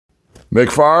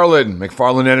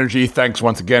McFarland Energy, thanks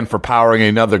once again for powering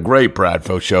another great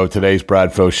Bradfo Show. Today's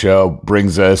Bradfo Show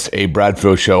brings us a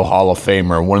Bradfo Show Hall of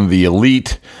Famer, one of the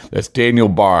elite. That's Daniel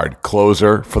Bard,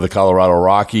 closer for the Colorado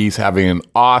Rockies, having an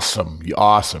awesome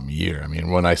year. I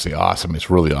mean, when I say awesome, it's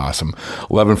really awesome.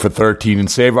 11 for 13 in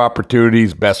save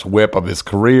opportunities, best whip of his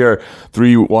career,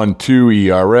 3.12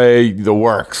 ERA, the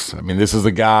works. I mean, this is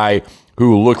a guy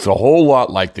who looks a whole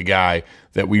lot like the guy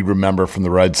that we remember from the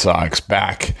Red Sox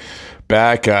back,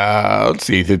 let's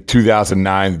see, to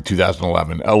 2009 to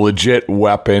 2011. A legit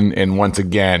weapon, and once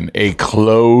again, a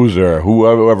closer.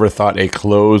 Whoever thought a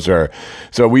closer?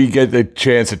 So we get the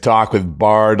chance to talk with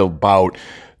Bard about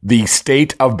the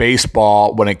state of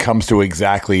baseball when it comes to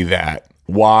exactly that.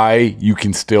 Why you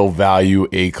can still value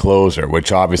a closer,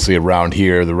 which obviously around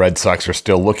here the Red Sox are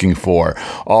still looking for.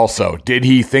 Also, did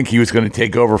he think he was going to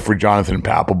take over for Jonathan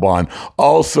Papelbon?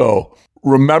 Also,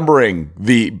 remembering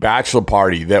the bachelor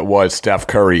party that was Steph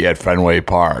Curry at Fenway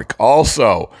Park.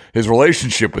 Also, his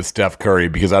relationship with Steph Curry,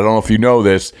 because I don't know if you know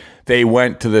this, they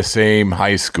went to the same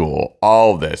high school.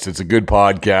 All of this. It's a good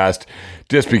podcast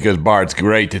just because Bard's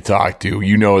great to talk to.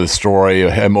 You know the story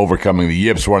of him overcoming the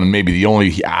yips, one of maybe the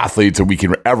only athletes that we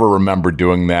can ever remember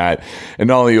doing that. And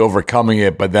not only overcoming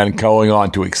it, but then going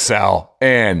on to excel.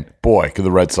 And boy, could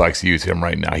the Red Sox use him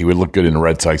right now. He would look good in a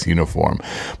Red Sox uniform.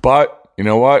 But you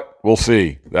know what? We'll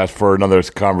see. That's for another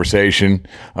conversation.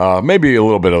 Maybe a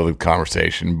little bit of a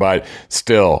conversation, but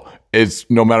still, it's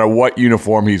no matter what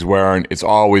uniform he's wearing, it's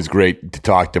always great to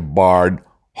talk to Bard,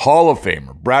 Hall of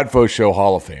Famer, Bradfo Show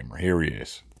Hall of Famer. Here he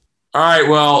is. All right.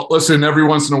 Well, listen, every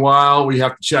once in a while, we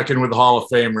have to check in with the Hall of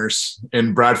Famers.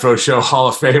 In Bradfo Show Hall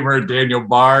of Famer, Daniel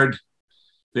Bard.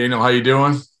 Daniel, how you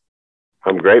doing?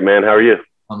 I'm great, man. How are you?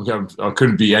 I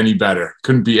couldn't be any better.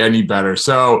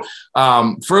 So,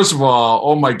 first of all,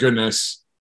 oh my goodness,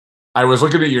 I was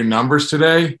looking at your numbers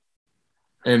today,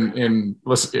 and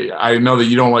listen, I know that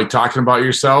you don't like talking about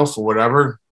yourself or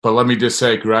whatever, but let me just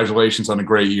say congratulations on a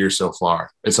great year so far.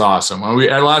 It's awesome.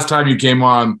 Last time you came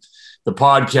on the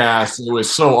podcast, it was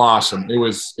so awesome. It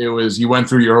was you went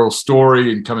through your whole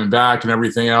story and coming back and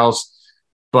everything else,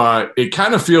 but it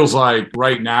kind of feels like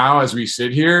right now as we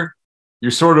sit here,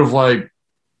 you're sort of like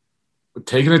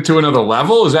taking it to another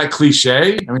level. Is that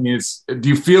cliche? I mean,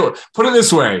 put it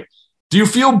this way, do you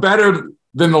feel better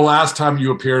than the last time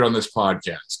you appeared on this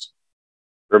podcast?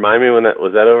 Remind me when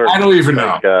was that over? I don't even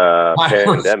know.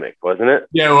 Pandemic, wasn't it?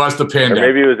 Yeah, it was the pandemic. Or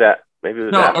maybe it was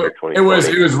after 2020. It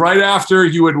was right after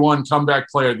you had won Comeback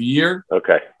Player of the Year.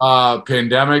 Okay.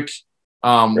 Pandemic.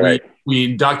 Right. We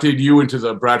inducted you into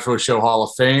the Bradfo Show Hall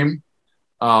of Fame.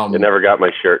 I never got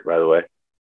my shirt, by the way.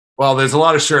 Well, there's a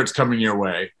lot of shirts coming your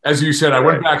way. As you said, I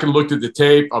went back and looked at the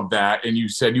tape of that, and you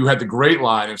said you had the great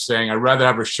line of saying, I'd rather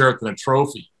have a shirt than a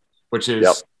trophy, which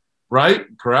is right,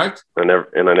 correct? I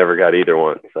never got either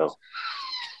one. So,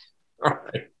 all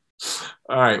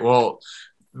right. Well,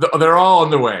 they're all on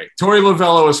the way. Torey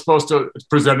Lovello is supposed to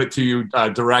present it to you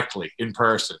directly in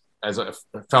person as a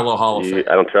fellow Hall of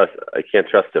Famer. I can't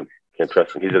trust him. He's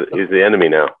the enemy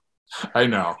now. I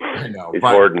know. He's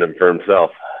hoarding him for himself.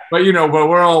 But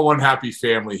we're all one happy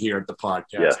family here at the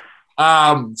podcast.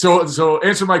 Yeah. So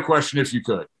answer my question if you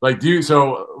could.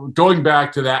 Going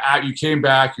back to that, you came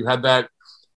back, you had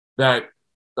that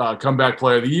Comeback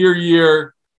Player of the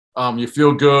Year. You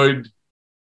feel good,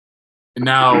 and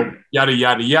now yada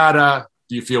yada yada.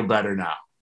 Do you feel better now?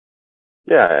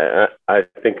 Yeah, I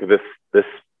think this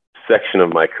section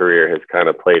of my career has kind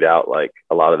of played out like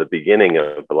a lot of the beginning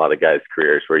of a lot of guys'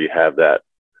 careers, where you have that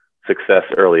success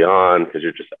early on because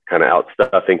you're just kind of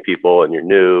outstuffing people and you're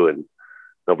new and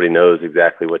nobody knows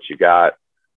exactly what you got.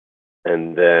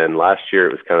 And then last year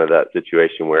it was kind of that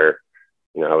situation where,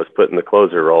 I was put in the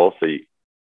closer role. So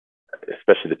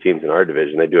especially the teams in our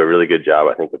division, they do a really good job,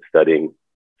 I think, of studying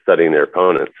their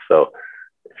opponents. So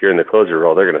if you're in the closer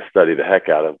role, they're going to study the heck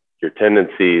out of your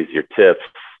tendencies, your tips,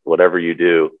 whatever you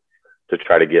do to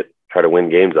try to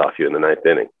win games off you in the ninth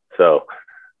inning. So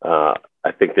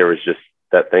I think there was just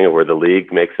that thing where the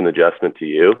league makes an adjustment to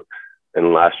you.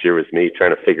 And last year was me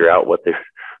trying to figure out what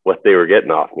they were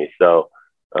getting off me. So,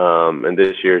 and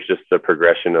this year is just a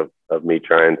progression of me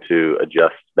trying to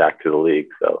adjust back to the league.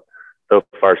 So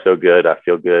far so good. I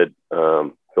feel good.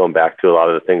 Going back to a lot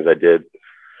of the things I did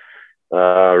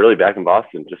really back in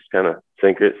Boston, just kind of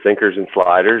sinkers and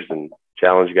sliders and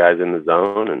challenge guys in the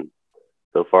zone. And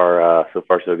so far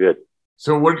so good.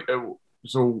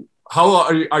 So how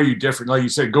are you different? Like you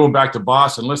said, going back to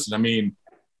Boston, listen, I mean,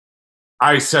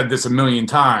 I said this a million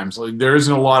times. Like there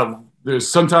isn't a lot of,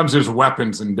 sometimes there's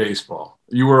weapons in baseball.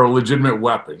 You were a legitimate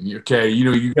weapon. Okay.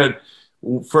 You got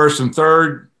first and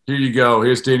third, here you go.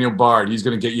 Here's Daniel Bard. He's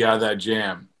going to get you out of that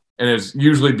jam. And it's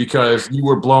usually because you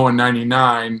were blowing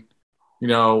 99,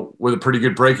 with a pretty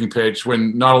good breaking pitch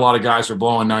when not a lot of guys are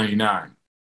blowing 99.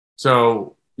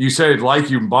 So you said like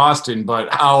you in Boston,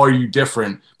 but how are you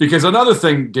different? Because another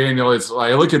thing, Daniel, is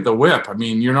I look at the whip. I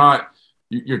mean,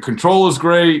 your control is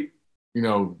great,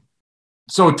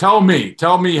 So tell me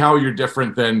how you're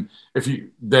different than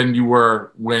you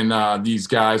were when these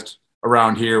guys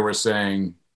around here were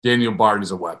saying Daniel Bard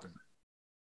is a weapon.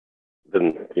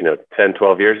 Than 10,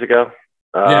 12 years ago.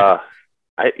 Yeah.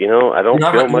 I don't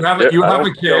feel much. You have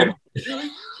a kid.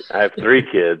 I have 3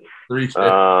 kids. 3 kids.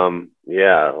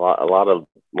 Yeah, a lot of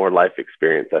more life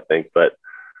experience, I think. But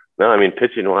no, I mean,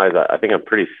 pitching wise, I think I'm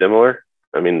pretty similar.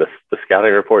 I mean, the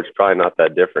scouting report's probably not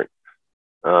that different.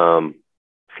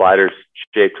 Slider's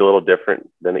shaped a little different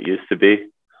than it used to be.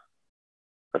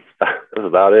 That's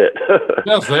about it.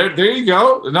 Yes, there you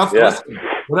go. Listen,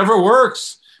 whatever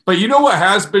works. But you know what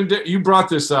has been – you brought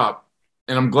this up,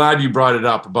 and I'm glad you brought it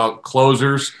up about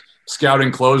closers,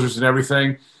 scouting closers and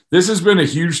everything. This has been a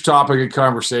huge topic of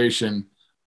conversation,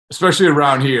 especially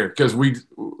around here, because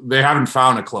they haven't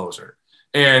found a closer.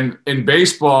 And in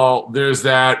baseball, there's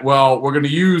that, well, we're going to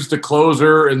use the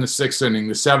closer in the 6th inning,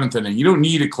 the 7th inning. You don't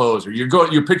need a closer.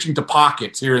 You're pitching to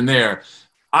pockets here and there.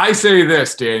 I say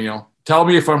this, Daniel. Tell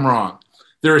me if I'm wrong.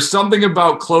 There is something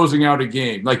about closing out a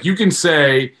game. Like you can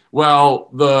say, well,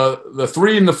 the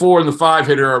 3 and the 4 and the 5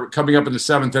 hitter are coming up in the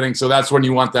 7th inning, so that's when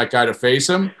you want that guy to face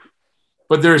him.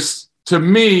 But there's, to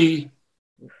me,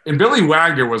 and Billy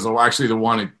Wagner was actually the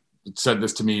one that said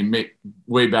this to me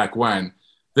way back when,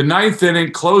 the 9th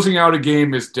inning, closing out a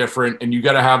game is different, and you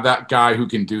got to have that guy who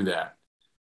can do that.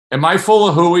 Am I full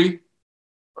of hooey?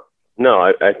 No,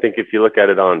 I think if you look at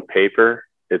it on paper,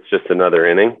 it's just another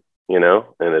inning,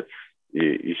 and it's,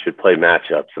 you should play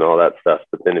matchups and all that stuff.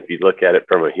 But then if you look at it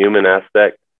from a human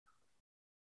aspect,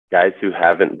 guys who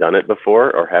haven't done it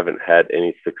before or haven't had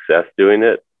any success doing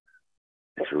it,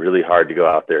 it's really hard to go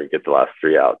out there and get the last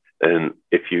 3 outs. And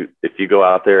if you go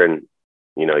out there and,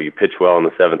 you pitch well in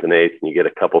the 7th and 8th and you get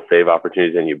a couple save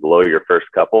opportunities and you blow your first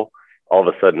couple, all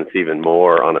of a sudden it's even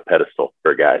more on a pedestal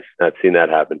for guys. I've seen that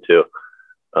happen too.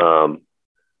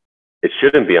 It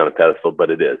shouldn't be on a pedestal, but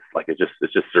it is. Like it's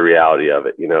just the reality of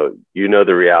it.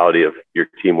 The reality of your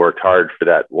team worked hard for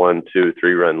that 1, 2,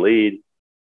 3 run lead.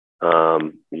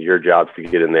 Your job's to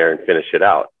get in there and finish it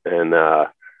out. And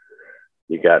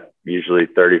you got usually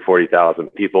 30, 40,000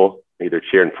 people either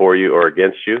cheering for you or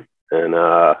against you. And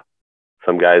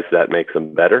some guys that makes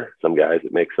them better. Some guys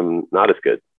it makes them not as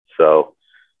good. So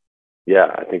yeah,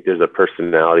 I think there's a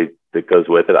personality that goes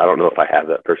with it. I don't know if I have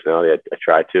that personality. I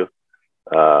try to.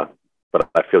 But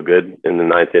I feel good in the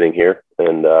 9th inning here.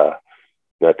 And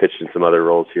I pitched in some other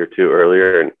roles here too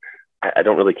earlier. And I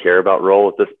don't really care about role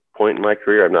at this point in my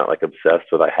career. I'm not like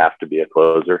obsessed with I have to be a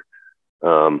closer. I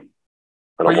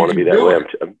don't want to be that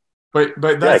way.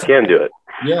 But that's, I can do it.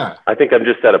 Yeah. I think I'm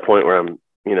just at a point where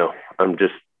I'm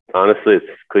just, honestly, it's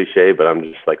cliche, but I'm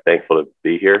just like thankful to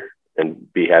be here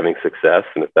and be having success.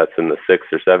 And if that's in the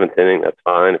 6th or 7th inning, that's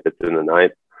fine. If it's in the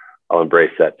 9th, I'll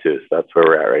embrace that too. So that's where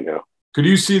we're at right now. Could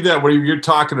you see that what you're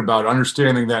talking about,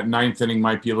 understanding that 9th inning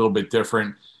might be a little bit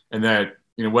different and that,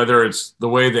 whether it's the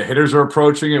way the hitters are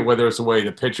approaching it, whether it's the way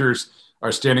the pitchers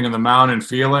are standing on the mound and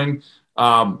feeling,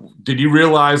 did you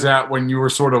realize that when you were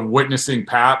sort of witnessing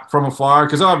Pat from afar?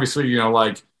 Because obviously,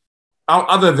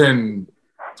 other than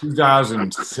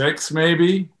 2006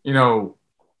 maybe,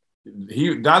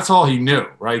 that's all he knew,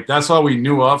 right? That's all we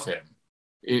knew of him.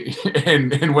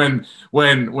 And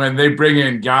when they bring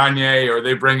in Gagne or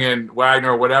they bring in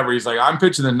Wagner or whatever, he's like, I'm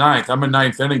pitching the 9th. I'm a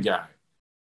 9th inning guy.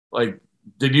 Like,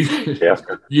 did you? Yeah.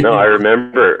 No, I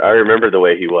remember the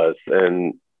way he was,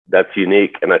 and that's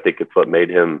unique. And I think it's what made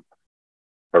him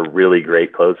a really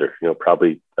great closer.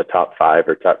 Probably a top 5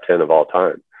 or top 10 of all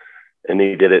time. And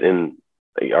he did it in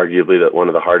arguably one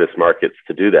of the hardest markets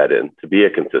to do that in, to be a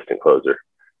consistent closer.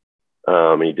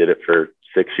 And he did it for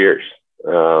 6 years.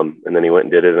 And then he went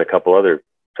and did it in a couple other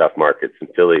tough markets in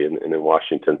Philly and in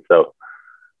Washington. So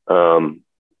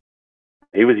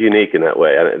he was unique in that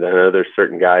way. I know there's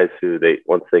certain guys who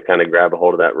once they kind of grab a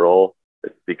hold of that role,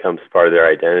 it becomes part of their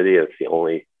identity. And it's the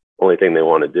only thing they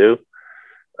want to do.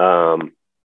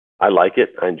 I like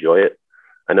it. I enjoy it.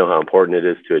 I know how important it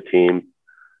is to a team.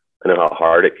 I know how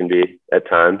hard it can be at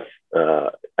times.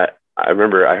 I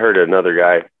remember I heard another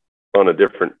guy on a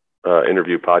different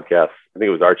interview podcast. I think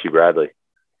it was Archie Bradley.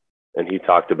 And he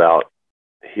talked about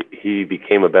he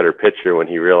became a better pitcher when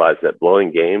he realized that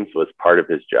blowing games was part of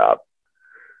his job.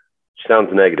 Sounds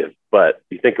negative, but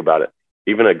you think about it.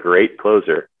 Even a great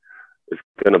closer is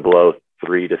going to blow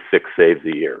 3 to 6 saves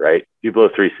a year, right? If you blow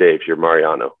 3 saves, you're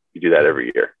Mariano. You do that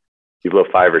every year. If you blow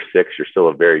 5 or 6, you're still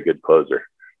a very good closer.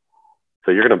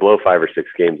 So you're going to blow 5 or 6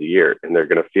 games a year, and they're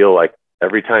going to feel like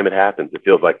every time it happens, it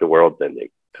feels like the world's ending.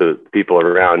 To people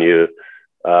around you,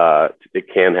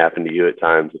 it can happen to you at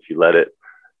times if you let it.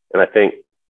 And I think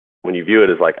when you view it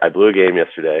as like, I blew a game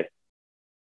yesterday,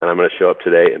 and I'm going to show up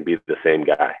today and be the same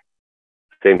guy.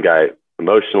 Same guy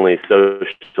emotionally,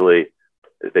 socially.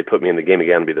 If they put me in the game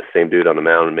again, be the same dude on the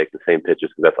mound and make the same pitches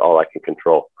because that's all I can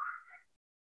control.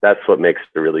 That's what makes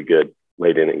a really good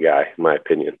late inning guy, in my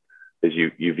opinion, is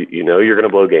you know you're going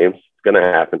to blow games. It's going to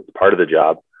happen. It's part of the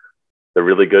job. The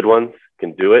really good ones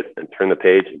can do it and turn the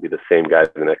page and be the same guy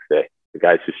the next day. The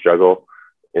guys who struggle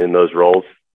in those roles,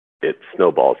 it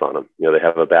snowballs on them. You know, they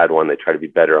have a bad one. They try to be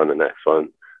better on the next one.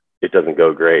 It doesn't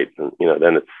go great. And, you know,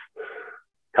 then it's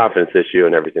confidence issue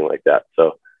and everything like that.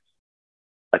 So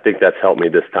I think that's helped me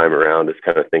this time around, is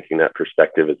kind of thinking that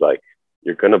perspective is like,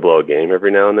 you're going to blow a game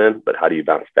every now and then, but how do you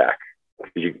bounce back?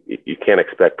 Because you can't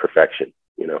expect perfection,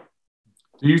 you know?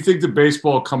 Do you think the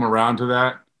baseball come around to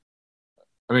that?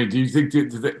 I mean, do you think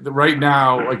that right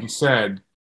now, like you said,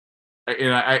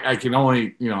 and I can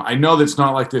only, you know, I know that's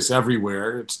not like this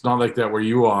everywhere. It's not like that where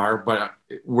you are, but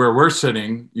where we're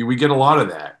sitting, we get a lot of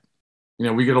that. You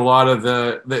know, we get a lot of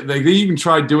they even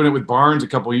tried doing it with Barnes a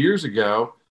couple of years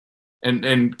ago.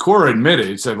 And Cora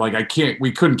admitted, said, like,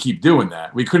 we couldn't keep doing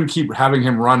that. We couldn't keep having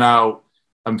him run out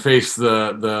and face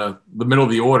the middle of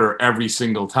the order every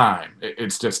single time.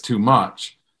 It's just too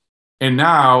much. And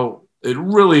now it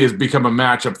really has become a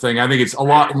matchup thing. I think it's a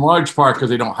lot in large part because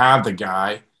they don't have the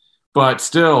guy. But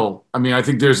still, I mean, I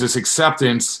think there's this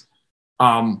acceptance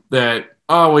that,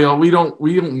 oh, well, we don't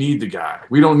need the guy.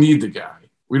 We don't need the guy.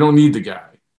 We don't need the guy.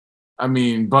 I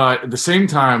mean, but at the same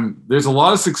time, there's a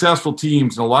lot of successful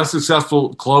teams and a lot of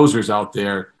successful closers out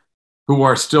there who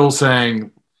are still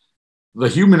saying the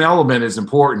human element is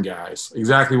important, guys.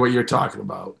 Exactly what you're talking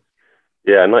about.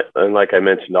 Yeah, and like I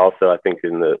mentioned also, I think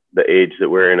in the age that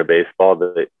we're in a baseball,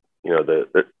 that, you know,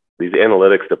 these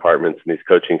analytics departments and these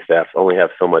coaching staffs only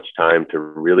have so much time to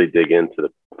really dig into the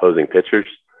opposing pitchers.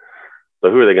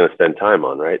 So who are they going to spend time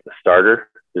on, right? The starter,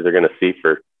 who they're going to see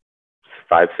for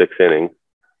 5-6 innings,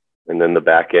 and then the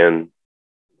back end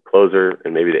closer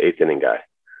and maybe the 8th inning guy.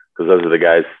 Because those are the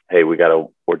guys, hey, we're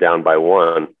down by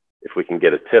 1. If we can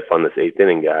get a tip on this 8th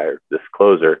inning guy or this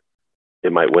closer,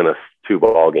 it might win us 2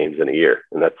 ball games in a year.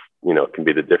 And that's, you know, can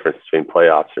be the difference between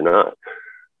playoffs or not.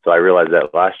 So I realized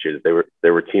that last year that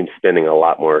there were teams spending a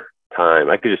lot more time.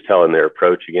 I could just tell in their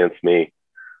approach against me.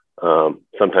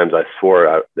 Sometimes I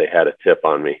swore they had a tip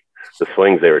on me. The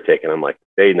swings they were taking, I'm like,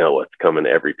 they know what's coming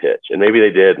every pitch. And maybe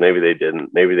they did, maybe they didn't.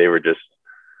 Maybe they were just,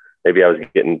 maybe I was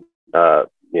getting,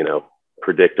 you know,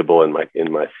 predictable in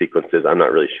my sequences. I'm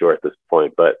not really sure at this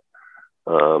point, but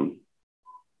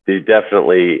they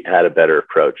definitely had a better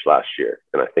approach last year.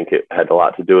 And I think it had a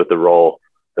lot to do with the role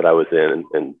that I was in.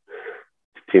 And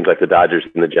teams like the Dodgers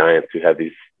and the Giants, who have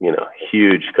these, you know,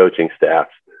 huge coaching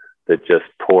staffs that just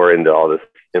pour into all this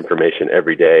information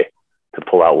every day to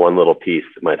pull out one little piece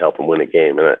that might help them win a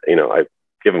game. And, you know, I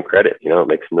give them credit, you know, it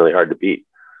makes them really hard to beat.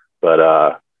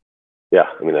 But, yeah,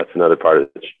 I mean, that's another part of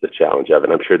the challenge of it.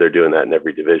 I'm sure they're doing that in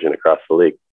every division across the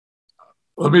league.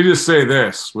 Let me just say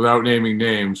this, without naming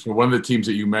names, for one of the teams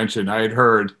that you mentioned, I had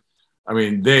heard, I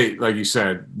mean, they, like you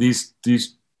said, these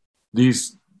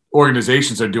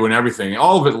organizations are doing everything.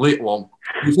 All of it, well,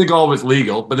 you think all of it's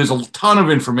legal, but there's a ton of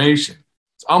information.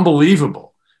 It's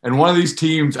unbelievable. And one of these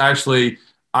teams actually,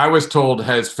 I was told,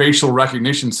 has facial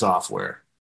recognition software.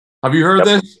 Have you heard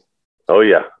this? Oh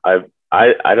yeah.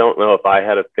 I don't know if I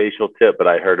had a facial tip, but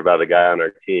I heard about a guy on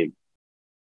our team.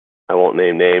 I won't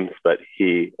name names, but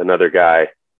another guy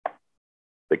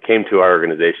that came to our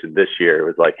organization this year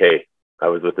was like, hey, I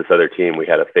was with this other team. We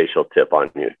had a facial tip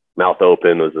on you. Mouth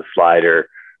open was a slider.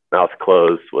 Mouth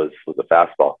closed was a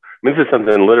fastball. I mean, this is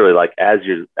something literally like as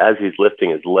he's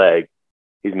lifting his leg,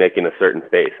 he's making a certain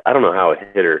face. I don't know how a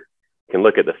hitter can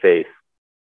look at the face,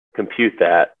 compute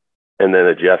that, and then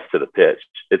adjust to the pitch.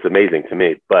 It's amazing to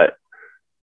me, but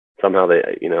somehow they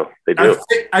do.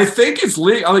 I think it's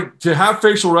legal. Like, to have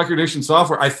facial recognition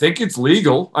software, I think it's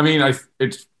legal. I mean, I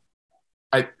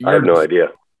have no idea.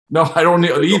 No, I don't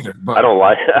either. But I don't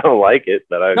like it,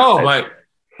 but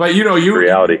but you know,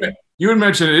 reality. You had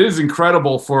mentioned it is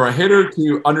incredible for a hitter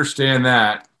to understand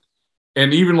that.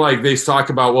 And even like they talk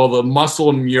about, well, the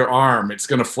muscle in your arm, it's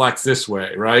going to flex this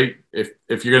way, right? If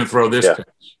you're going to throw this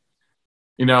pitch,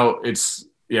 you know, it's,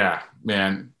 yeah,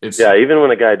 man. Even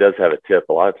when a guy does have a tip,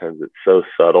 a lot of times it's so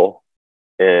subtle.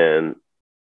 And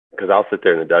because I'll sit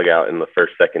there in the dugout in the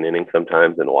first, second inning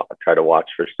sometimes and try to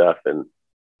watch for stuff. And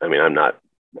I mean, I'm not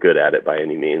good at it by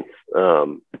any means,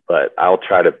 but I'll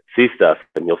try to see stuff,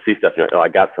 and you'll see stuff, and you're like, oh, I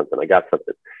got something,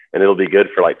 and it'll be good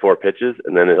for like 4 pitches,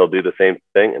 and then he'll do the same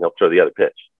thing, and he'll throw the other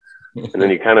pitch, and then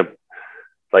you kind of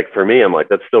like, for me, I'm like,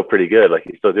 that's still pretty good, like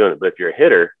he's still doing it. But if you're a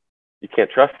hitter, you can't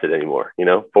trust it anymore.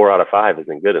 4 out of 5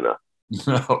 isn't good enough.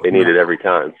 They need it every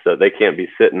time, so they can't be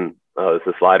sitting. Oh, it's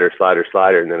a slider,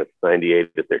 and then it's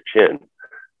 98 at their chin,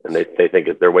 and they think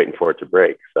they're waiting for it to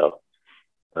break. So.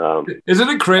 Isn't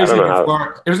it crazy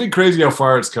how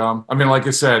far it's come? I mean, like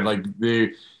I said, like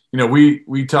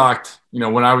we talked,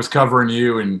 when I was covering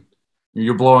you and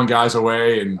you're blowing guys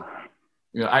away, and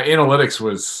analytics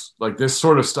was like this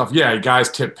sort of stuff. Yeah, guys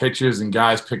tip pitches and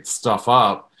guys picked stuff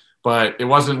up, but it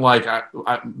wasn't like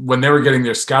when they were getting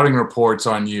their scouting reports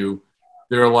on you,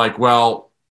 they were like, well,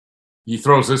 he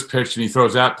throws this pitch and he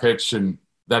throws that pitch and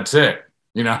that's it.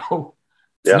 It's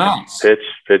nice.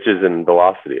 Pitches and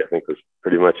velocity, I think, was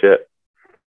pretty much it.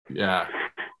 Yeah.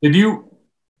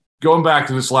 Going back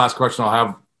to this last question I'll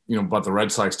have, about the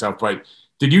Red Sox stuff, but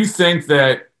did you think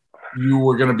that you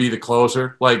were going to be the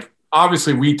closer? Like,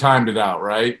 obviously we timed it out,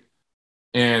 right?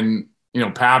 And,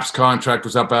 Pap's contract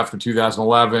was up after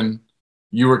 2011.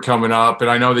 You were coming up, and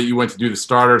I know that you went to do the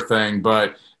starter thing,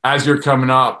 but as you're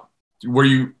coming up,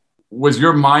 was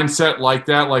your mindset like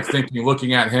that, like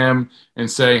looking at him and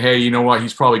saying, hey, you know what,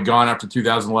 he's probably gone after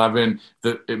 2011,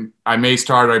 I may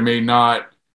start, I may not,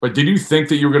 but did you think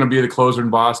that you were going to be the closer in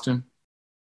Boston?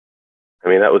 I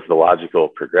mean, that was the logical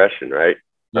progression, right?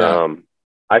 Yeah.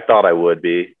 I thought I would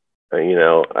be, I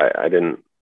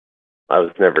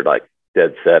was never like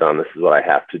dead set on this is what I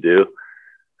have to do.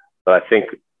 But I think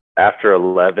after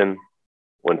 11,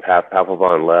 when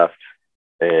Papelbon left,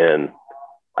 and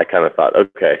I kind of thought,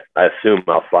 okay, I assume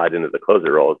I'll slide into the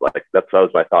closer role. Like that was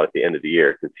my thought at the end of the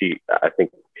year, because I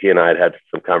think he and I had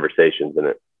some conversations, and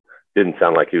it didn't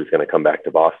sound like he was going to come back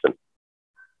to Boston.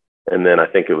 And then I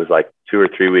think it was like 2 or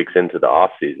 3 weeks into the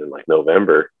off season, like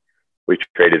November, we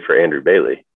traded for Andrew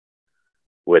Bailey,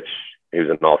 which he was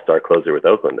an all-star closer with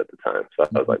Oakland at the time. So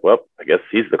I was like, well, I guess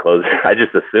he's the closer. I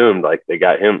just assumed like they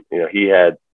got him. He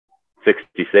had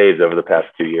 60 saves over the past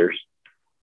 2 years,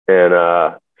 and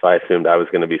so I assumed I was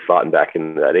going to be slotting back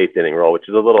in that 8th inning role, which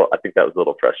is I think that was a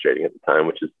little frustrating at the time,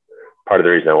 which is part of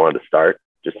the reason I wanted to start,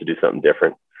 just to do something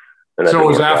different. And so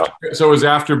it was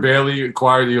after Bailey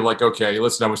acquired you, like, okay,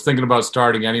 listen, I was thinking about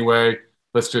starting anyway.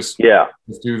 Let's do this. Yeah,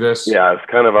 I was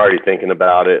kind of already thinking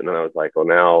about it, and then I was like, well,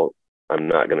 now I'm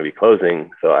not going to be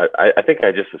closing. So I think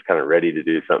I just was kind of ready to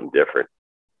do something different,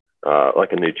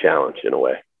 like a new challenge in a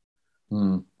way.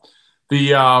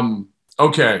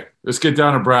 Okay, let's get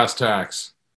down to brass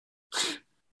tacks.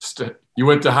 You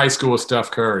went to high school with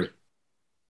Steph Curry,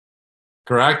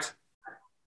 correct?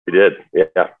 He did,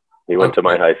 yeah. He went to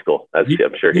my high school, as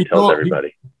I'm sure he tells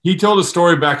everybody. He told a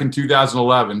story back in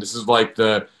 2011. This is like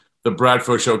the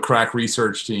Bradfo Show crack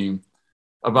research team,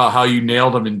 about how you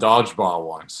nailed him in dodgeball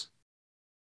once.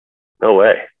 No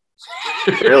way.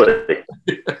 Really?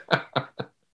 It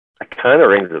kind of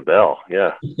rings a bell.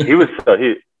 Yeah.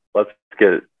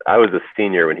 I was a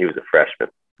senior when he was a freshman.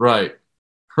 Right.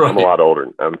 I'm a lot older.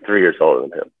 I'm 3 years older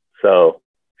than him. So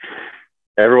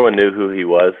everyone knew who he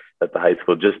was at the high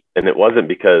school, and it wasn't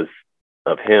because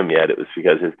of him yet. It was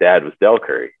because his dad was Del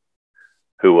Curry,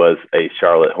 who was a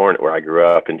Charlotte Hornet, where I grew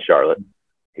up in Charlotte.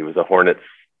 He was a Hornets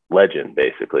legend,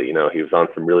 basically. He was on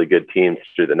some really good teams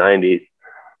through the 90s.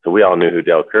 So we all knew who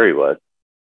Del Curry was.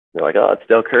 They're like, oh, it's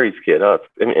Del Curry's kid. Oh,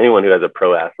 anyone who has a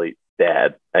pro athlete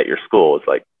dad at your school is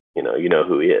like, you know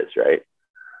who he is, right?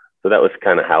 So that was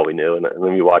kind of how we knew. And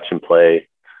when you watch him play,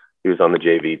 he was on the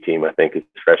JV team, I think, his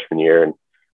freshman year, and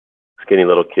skinny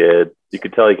little kid. You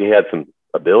could tell he had some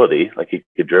ability, like he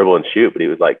could dribble and shoot, but he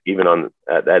was like, even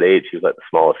at that age, he was like the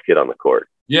smallest kid on the court.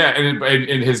 Yeah,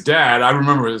 and his dad, I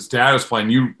remember his dad was playing.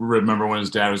 You remember when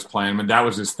his dad was playing, and that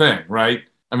was his thing, right?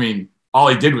 I mean, all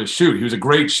he did was shoot. He was a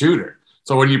great shooter.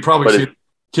 So when you probably see a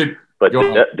kid, but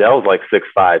Dell's like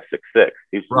 6'5", 6'6".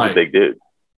 He's a big dude.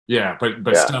 Yeah, but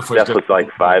yeah, Steph was like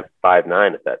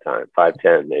 5'9" at that time,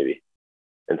 5'10" maybe,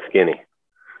 and skinny.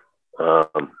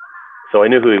 So I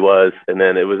knew who he was, and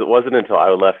then it wasn't until I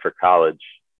left for college,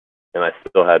 and I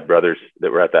still had brothers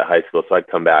that were at that high school. So I'd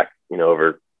come back,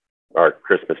 over our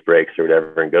Christmas breaks or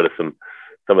whatever, and go to some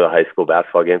of the high school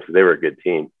basketball games, because they were a good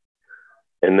team.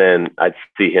 And then I'd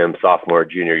see him sophomore,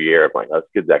 junior year. I'm like, oh, this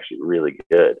kid's actually really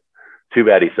good. Too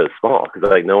bad he's so small, because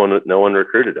like no one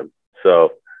recruited him.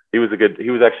 So he was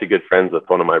actually good friends with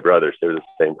one of my brothers. They were the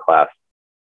same class,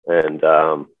 and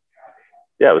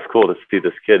yeah, it was cool to see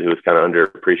this kid who was kind of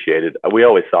underappreciated. We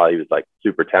always saw he was like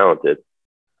super talented,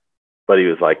 but he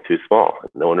was like too small.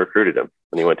 No one recruited him,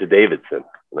 and he went to Davidson.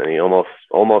 And he almost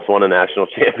won a national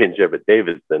championship at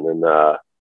Davidson, and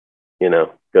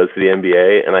goes to the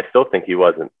NBA. And I still think he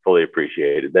wasn't fully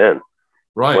appreciated then.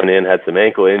 Right. Went in, had some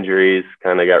ankle injuries,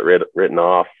 kind of got written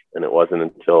off, and it wasn't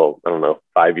until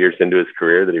 5 years into his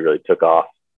career that he really took off,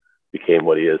 became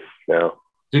what he is now.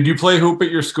 Did you play hoop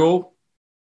at your school?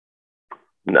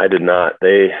 I did not.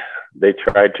 They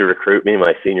tried to recruit me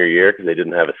my senior year because they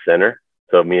didn't have a center.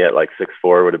 So me at like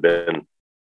 6'4" would have been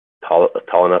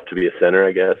tall enough to be a center,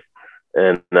 I guess.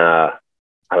 And I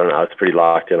don't know. I was pretty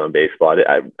locked in on baseball.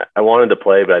 I wanted to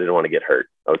play, but I didn't want to get hurt.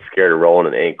 I was scared of rolling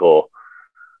an ankle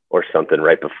or something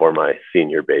right before my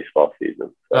senior baseball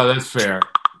season. So. Oh, that's fair.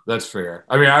 That's fair.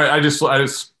 I mean, I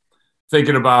just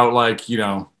thinking about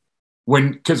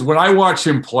because when I watch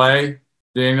him play,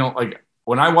 Daniel, like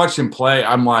when I watch him play,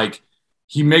 I'm like,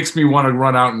 he makes me want to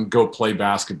run out and go play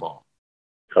basketball.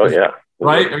 Oh yeah.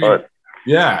 Right. I mean,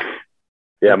 yeah.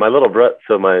 Yeah. My little brother.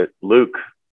 So my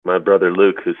brother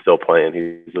Luke, who's still playing,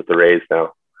 he's with the Rays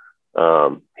now.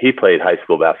 He played high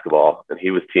school basketball, and he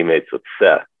was teammates with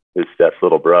Seth, who's Steph's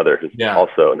little brother, who's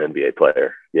also an NBA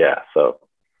player. Yeah. So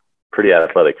pretty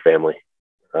athletic family.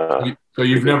 So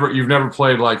you've never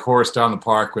played like horse down the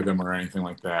park with him or anything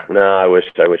like that? No, I wish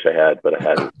I had, but I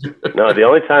hadn't. No, the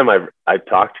only time I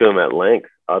talked to him at length,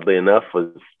 oddly enough,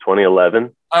 was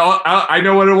 2011. I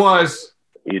know what it was.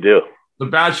 You do? The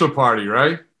bachelor party,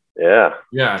 right? Yeah.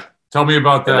 Yeah. Tell me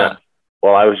about that.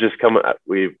 Well, I was just coming.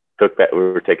 We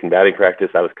were taking batting practice.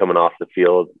 I was coming off the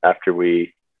field after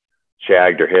we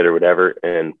shagged or hit or whatever,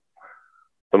 and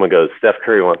someone goes, "Steph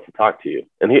Curry wants to talk to you."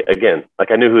 And he, again,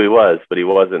 like I knew who he was, but he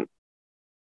wasn't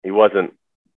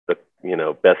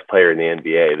the best player in the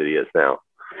NBA that he is now.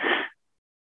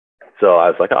 So I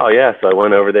was like, "Oh yeah." So I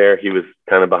went over there. He was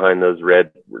kind of behind the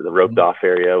roped off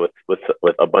area with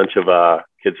a bunch of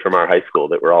kids from our high school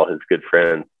that were all his good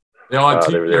friends. They all had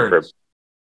they were there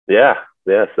yeah.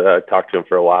 So I talked to him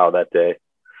for a while that day.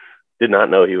 Did not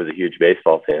know he was a huge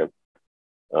baseball fan.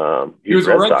 He was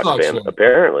a Red Sox fan,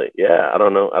 apparently. Yeah, I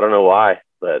don't know why,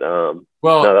 but no,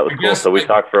 that was cool. So we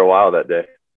talked for a while that day.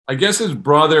 I guess his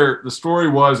brother. The story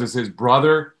is his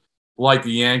brother liked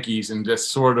the Yankees, and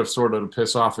just sort of to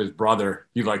piss off his brother,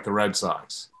 he liked the Red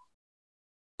Sox.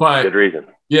 But good reason.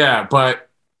 Yeah, but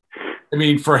I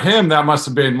mean, for him, that must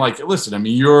have been like, listen. I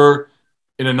mean, you're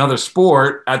in another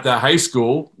sport at that high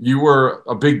school. You were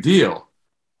a big deal.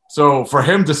 So for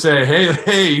him to say,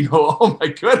 hey, oh my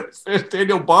goodness, there's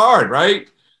Daniel Bard, right?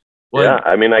 Like, yeah,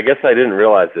 I mean, I guess I didn't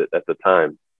realize it at the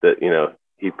time that,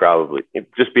 he probably,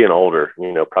 just being older,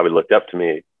 probably looked up to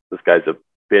me. This guy's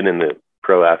been a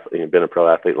pro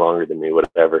athlete longer than me,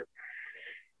 whatever.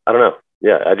 I don't know.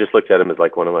 Yeah, I just looked at him as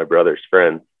like one of my brother's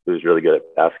friends who was really good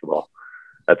at basketball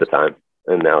at the time.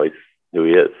 And now he's who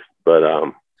he is. But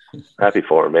happy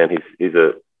for him, man. He's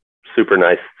a super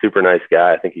nice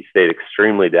guy. I think he stayed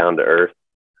extremely down to earth,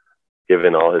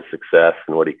 given all his success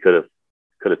and what he could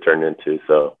have turned into.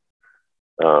 So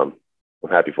I'm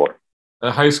happy for him.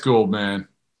 A high school, man.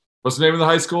 What's the name of the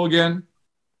high school again?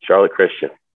 Charlotte Christian.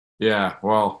 Yeah,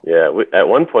 well. Yeah, at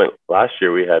one point last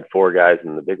year we had 4 guys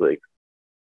in the big league.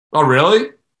 Oh, really?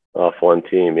 Off one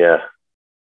team, yeah.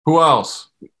 Who else?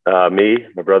 Me,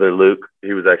 my brother Luke.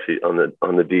 He was actually on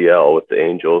the DL with the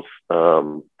Angels.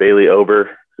 Bailey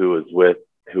Ober, who was with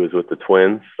the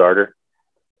Twins starter,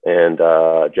 and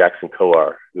Jackson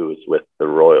Coar, who was with the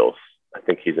Royals. I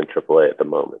think he's in AAA at the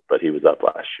moment, but he was up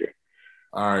last year.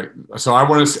 All right. So I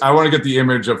want to get the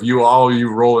image of all of you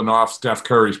rolling off Steph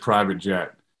Curry's private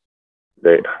jet.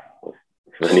 I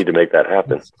need to make that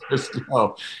happen.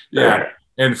 Yeah.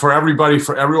 And for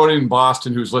everyone in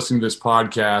Boston who's listening to this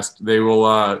podcast,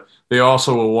 they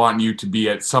also will want you to be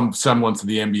at some semblance of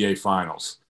the NBA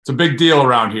Finals. It's a big deal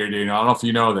around here, Daniel. I don't know if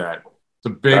you know that. It's a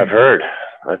big. I've heard.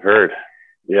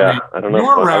 Yeah, I don't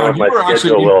know if my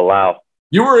schedule will allow.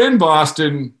 You were in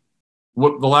Boston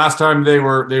the last time they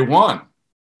won.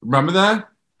 Remember that?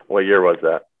 What year was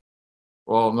that?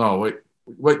 Well, no. Wait.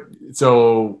 What?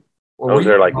 So I was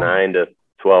there like 9 to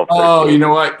 12. 13. Oh, you know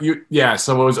what?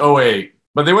 So it was 2008.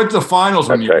 But they went to the finals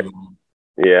when you were there.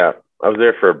 Yeah, I was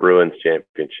there for a Bruins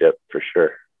championship for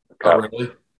sure. Oh,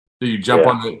 really? Did you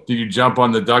jump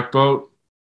on the duck boat?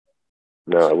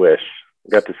 No, I wish. I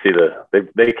got to see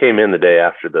they came in the day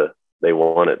after they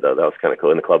won it though. That was kind of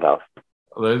cool in the clubhouse.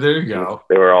 Oh, there you go.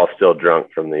 They were all still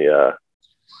drunk from the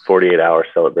 48-hour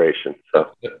celebration. So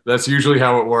that's usually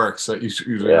how it works. How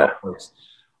it works.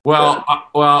 Well,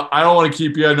 I don't want to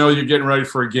keep you. I know you're getting ready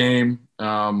for a game.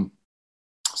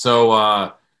 So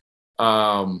I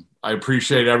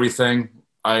appreciate everything.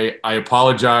 I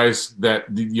apologize that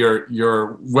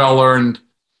your well-earned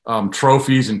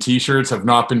trophies and T-shirts have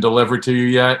not been delivered to you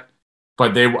yet,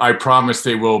 but I promise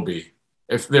they will be.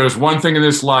 If there's one thing in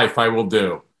this life I will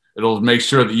do, it'll make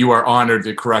sure that you are honored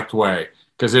the correct way,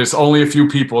 because there's only a few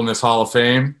people in this Hall of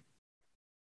Fame.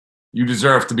 You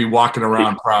deserve to be walking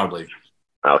around proudly.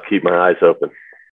 I'll keep my eyes open.